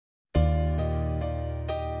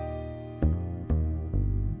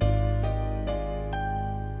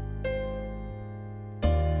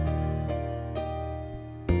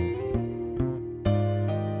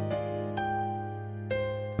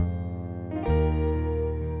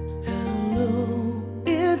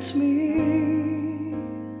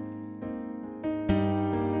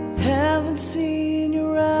seen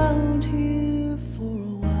you around here for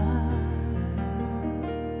a while.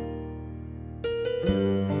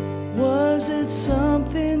 Was it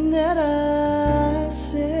something that I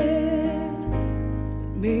said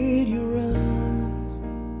that made you run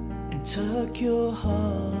and tuck your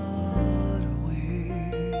heart away?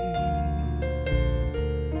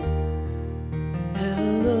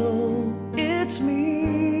 Hello, it's me.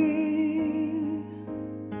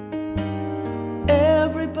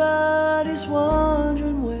 Everybody's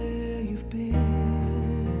wondering where you've been.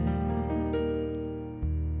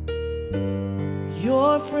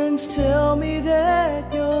 Your friends tell me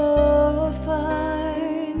that you're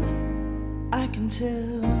fine, I can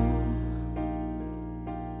tell.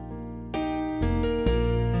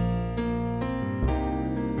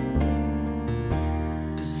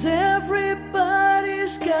 'Cause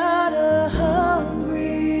everybody's got a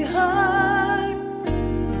hungry heart.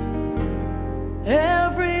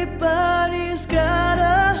 Everybody's got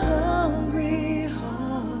a hungry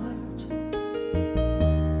heart.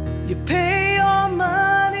 You pay your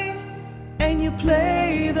money and you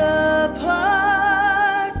play the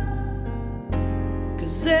part.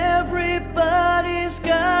 'Cause everybody's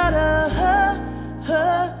got a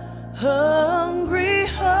hungry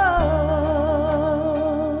heart.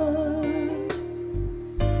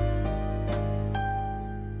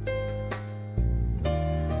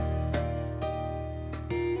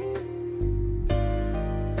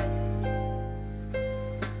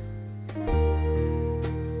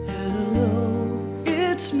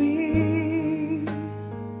 It's me,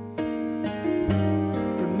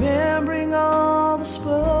 remembering all the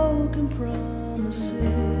spoken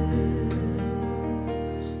promises.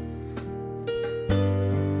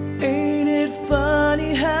 Ain't it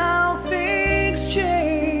funny how things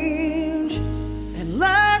change, and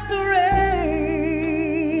like the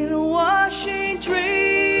rain washing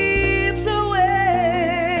dreams away?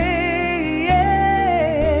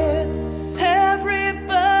 Yeah.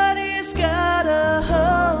 Everybody's got a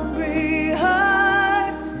hungry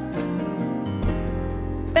heart.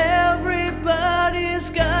 Everybody's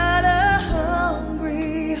got a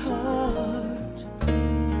hungry heart.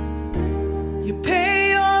 You pay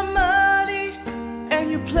your money and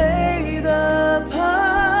you play the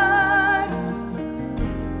part.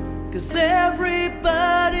 'Cause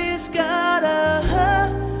everybody's got a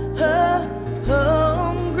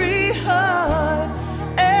hungry heart.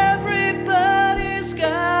 Everybody's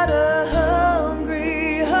got a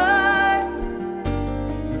hungry heart.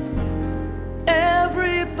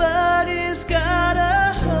 Everybody's got a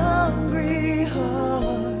hungry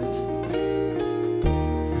heart.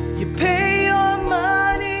 You pay your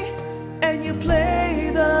money and you play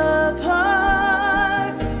the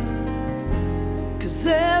part. 'Cause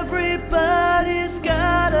everybody's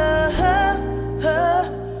got a hungry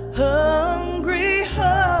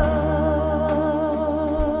heart.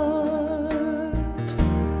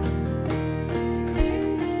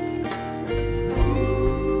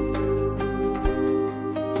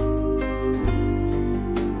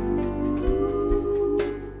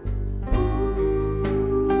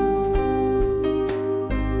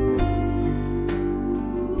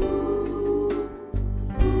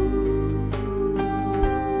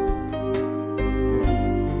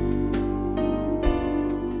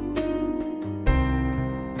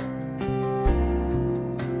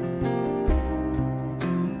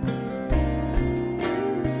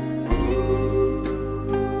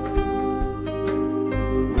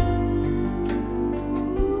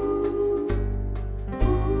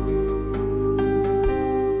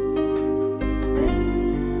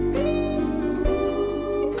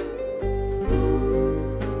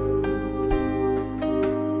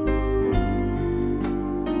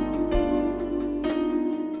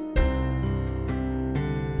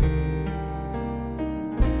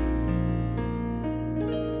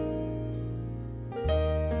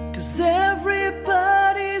 Cause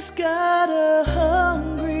everybody's got a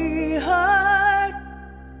hungry heart.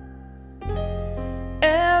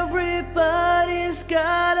 Everybody's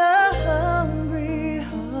got a hungry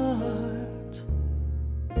heart.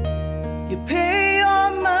 You pay your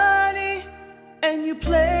money and you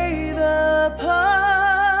play the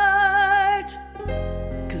part.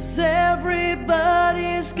 Cause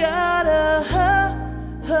everybody's got a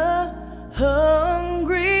hungry heart.